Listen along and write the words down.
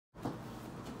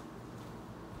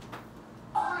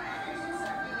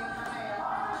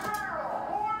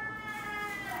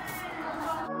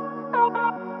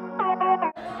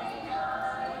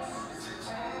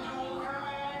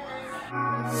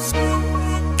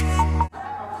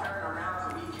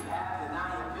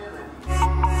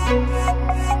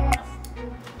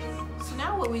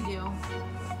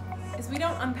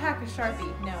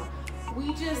Sharpie. No,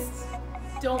 we just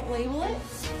don't label it,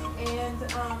 and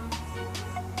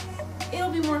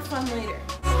it'll be more fun later.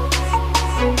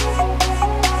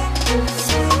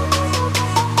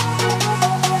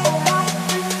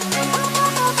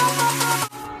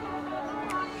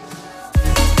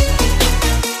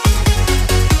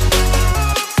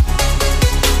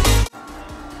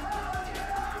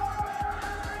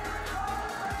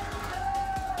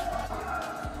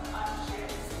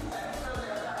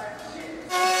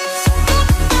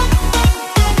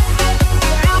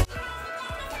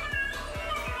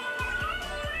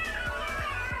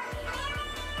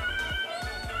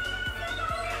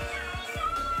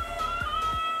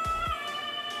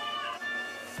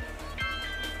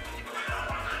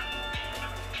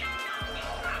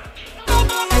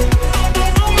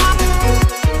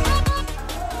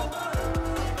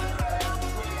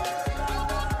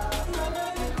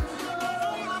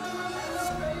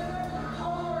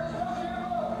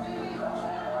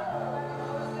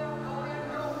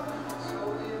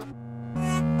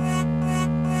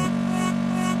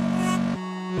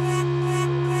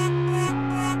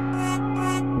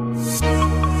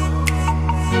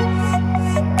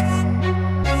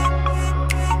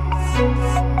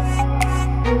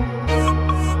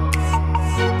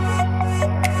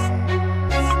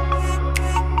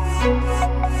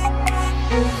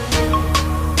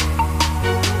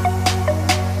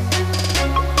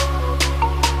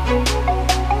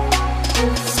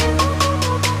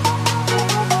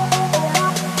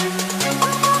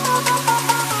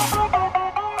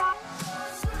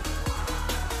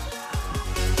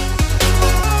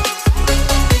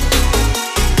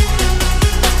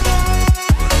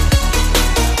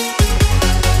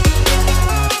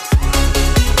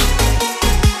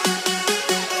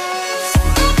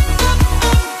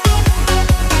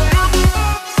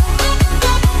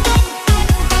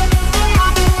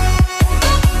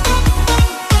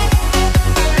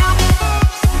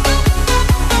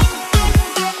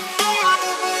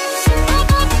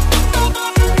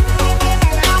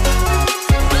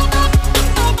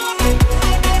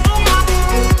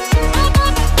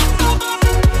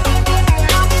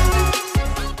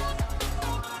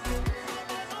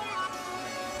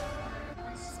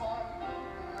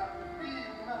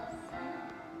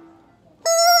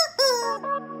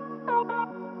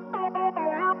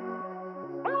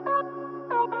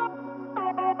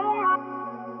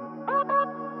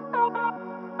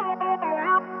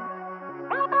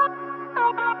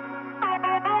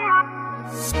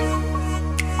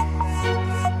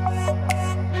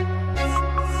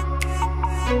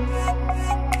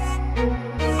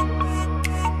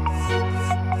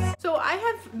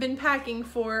 Been packing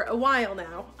for a while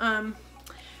now, and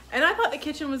I thought the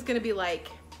kitchen was gonna be like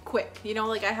quick, you know,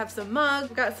 like I have some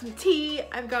mugs, I've got some tea,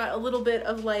 I've got a little bit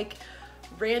of like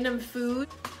random food.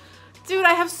 Dude,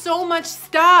 I have so much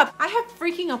stuff. I have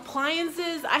freaking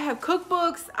appliances, I have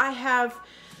cookbooks, I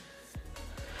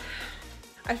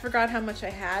forgot how much I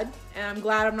had, and I'm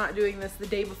glad I'm not doing this the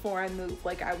day before I move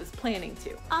like I was planning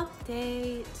to.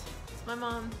 Update. So my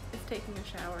mom is taking a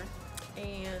shower,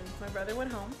 and my brother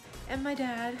went home. And my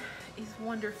dad is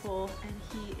wonderful, and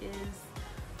he is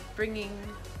bringing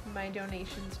my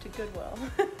donations to Goodwill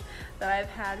that I've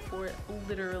had for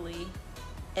literally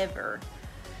ever,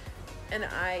 and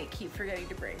I keep forgetting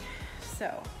to bring.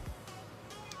 So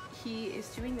he is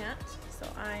doing that, so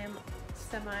I am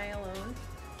semi-alone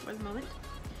for the moment,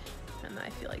 and I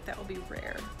feel like that will be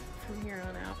rare from here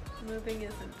on out. Moving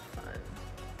isn't fun.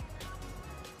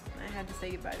 I had to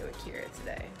say goodbye to Akira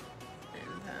today, and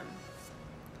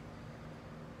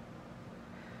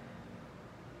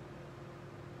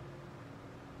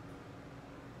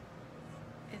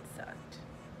it sucked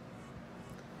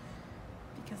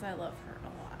because I love her a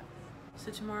lot.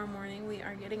 So tomorrow morning we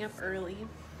are getting up early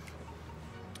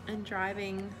and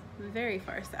driving very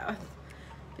far south.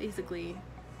 Basically,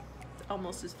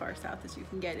 almost as far south as you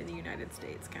can get in the United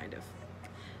States, kind of.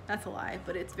 That's a lie,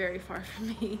 but it's very far from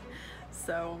me.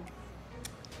 So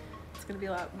it's gonna be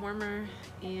a lot warmer,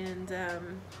 and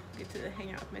get to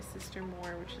hang out with my sister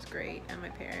more, which is great, and my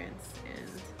parents.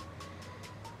 And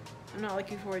I'm not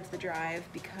looking forward to the drive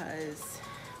because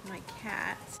my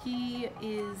cat, he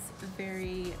is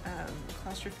very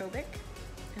claustrophobic,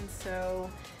 and so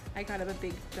I got him a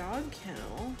big dog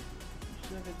kennel,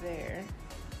 which is over there,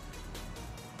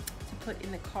 to put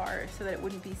in the car so that it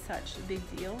wouldn't be such a big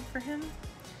deal for him.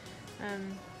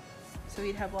 So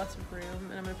he'd have lots of room,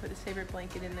 and I'm gonna put his favorite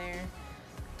blanket in there,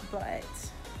 but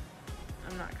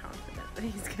I'm not confident that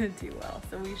he's gonna do well,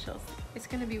 so we shall see. It's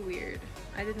gonna be weird.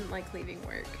 I didn't like leaving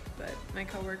work, but my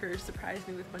coworkers surprised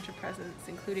me with a bunch of presents,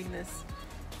 including this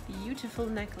beautiful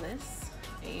necklace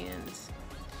and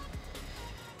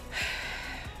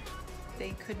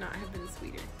they could not have been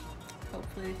sweeter.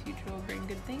 Hopefully the future will bring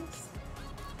good things.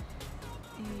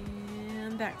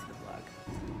 And back to the vlog.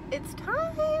 It's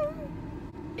time!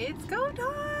 It's go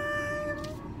time!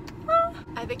 Oh.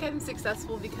 I think I'm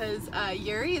successful because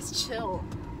Yuri is chill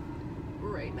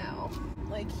right now.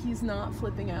 Like, he's not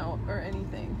flipping out or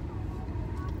anything.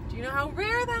 Do you know how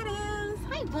rare that is?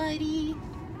 Hi, buddy.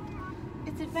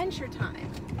 It's adventure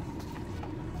time.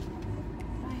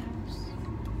 My house.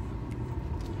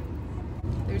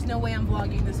 There's no way I'm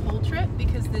vlogging this whole trip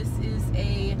because this is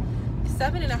a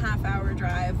 7.5 hour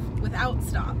drive without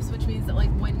stops, which means that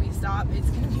like when we stop, it's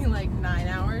gonna be like 9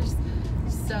 hours.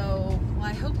 So, well,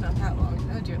 I hope not that long.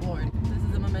 Oh dear Lord, this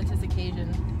is a momentous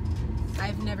occasion.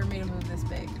 I've never made a move this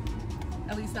big,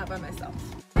 at least not by myself.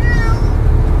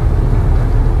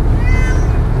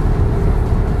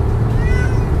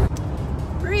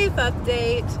 Brief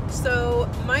update. So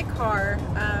my car,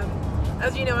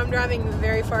 as you know, I'm driving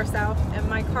very far south, and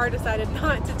my car decided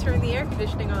not to turn the air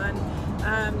conditioning on.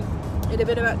 It had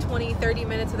been about 20-30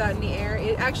 minutes without any air.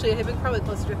 It had been probably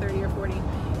closer to 30 or 40.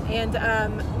 And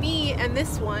me and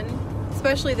this one,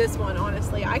 especially this one,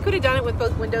 honestly, I could have done it with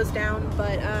both windows down,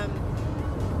 but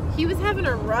he was having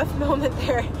a rough moment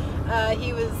there.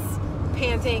 He was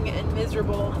panting and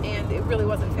miserable, and it really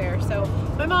wasn't fair. So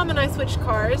my mom and I switched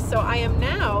cars, so I am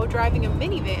now driving a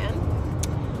minivan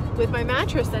with my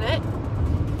mattress in it,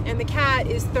 and the cat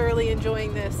is thoroughly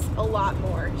enjoying this a lot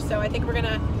more. So I think we're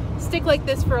gonna stick like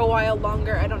this for a while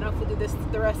longer. I don't know if we'll do this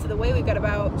the rest of the way. We've got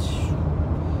about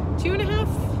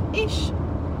 2.5-ish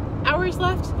hours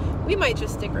left. We might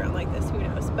just stick around like this, who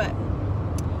knows, but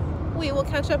we will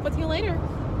catch up with you later.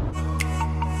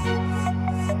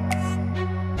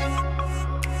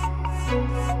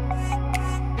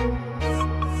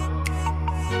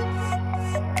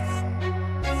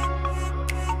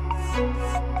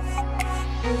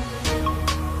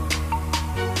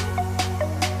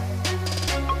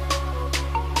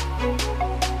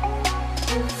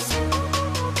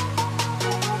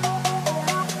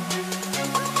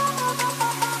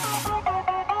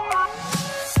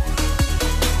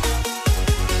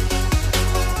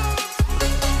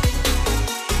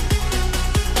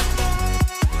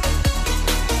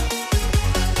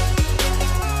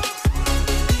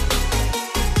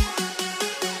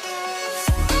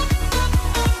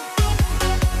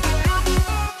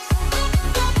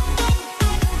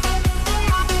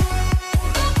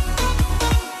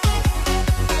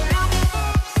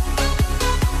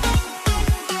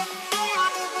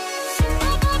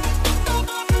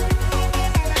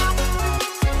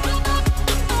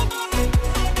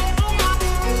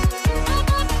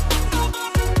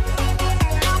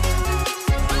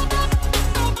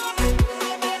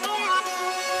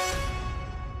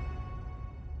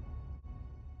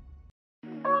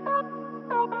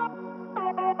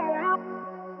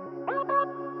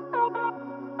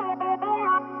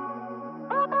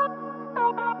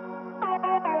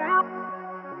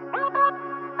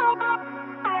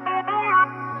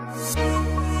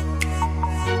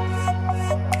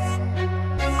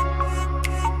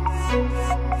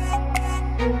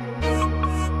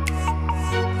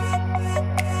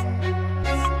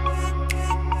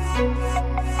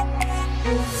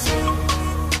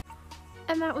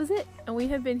 And that was it. And we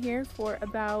have been here for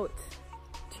about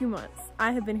 2 months.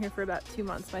 I have been here for about 2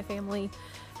 months. My family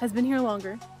has been here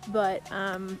longer, but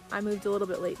I moved a little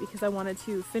bit late because I wanted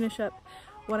to finish up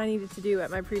what I needed to do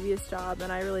at my previous job,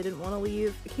 and I really didn't want to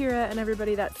leave Kira and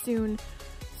everybody that soon.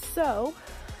 So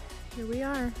here we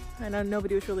are. I know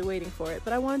nobody was really waiting for it,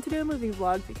 but I wanted to do a moving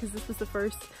vlog because this was the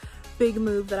first big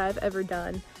move that I've ever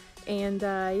done. And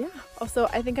yeah, also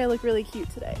I think I look really cute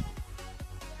today.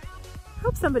 I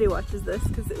hope somebody watches this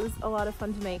because it was a lot of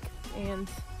fun to make, and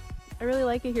I really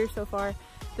like it here so far.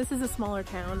 This is a smaller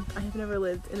town. I have never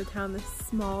lived in a town this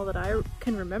small that I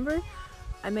can remember.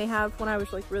 I may have when I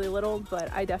was like really little,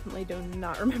 but I definitely do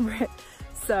not remember it.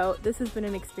 So this has been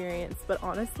an experience, but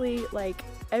honestly, like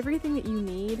everything that you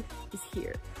need is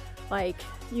here. Like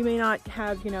you may not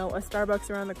have, you know, a Starbucks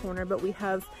around the corner, but we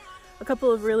have a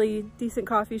couple of really decent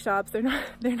coffee shops. They're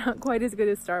not quite as good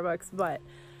as Starbucks, but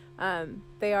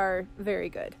they are very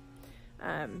good.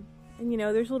 And you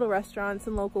know, there's little restaurants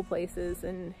and local places,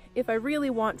 and if I really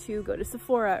want to go to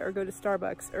Sephora or go to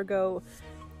Starbucks or go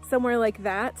somewhere like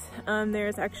that,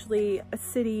 there's actually a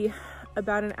city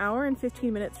about an hour and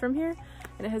 15 minutes from here,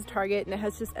 and it has Target, and it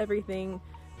has just everything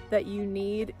that you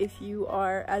need if you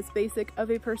are as basic of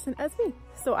a person as me.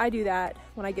 So I do that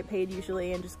when I get paid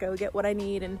usually, and just go get what I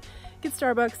need and get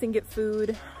Starbucks and get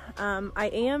food.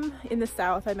 I am in the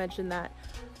South, I mentioned that.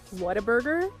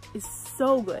 Whataburger is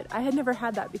so good. I had never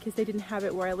had that because they didn't have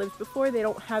it where I lived before. They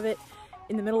don't have it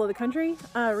in the middle of the country,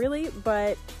 really,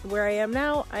 but where I am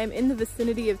now, I'm in the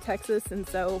vicinity of Texas, and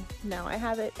so now I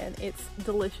have it, and it's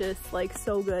delicious, like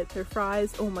so good. Their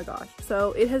fries, oh my gosh.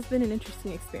 So it has been an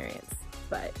interesting experience,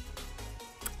 but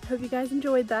I hope you guys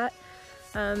enjoyed that.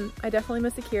 I definitely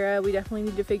miss Akira. We definitely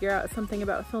need to figure out something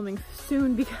about filming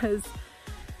soon because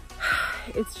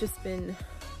it's just been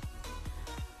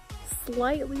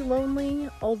slightly lonely,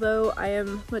 although I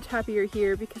am much happier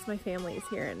here because my family is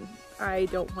here and I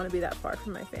don't want to be that far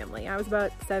from my family. I was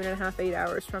about 7.5, 8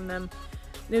 hours from them.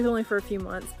 It was only for a few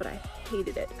months, but I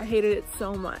hated it. I hated it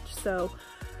so much, so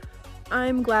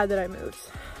I'm glad that I moved.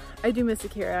 I do miss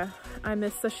Akira. I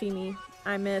miss sashimi.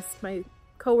 I miss my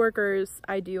coworkers.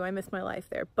 I miss my life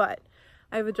there, but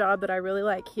I have a job that I really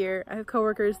like here. I have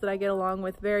coworkers that I get along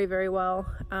with very, very well.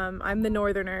 I'm the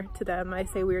northerner to them. I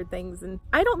say weird things, and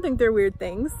I don't think they're weird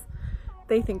things.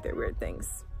 They think they're weird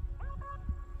things.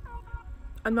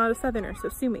 I'm not a southerner, so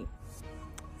sue me.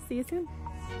 See you soon.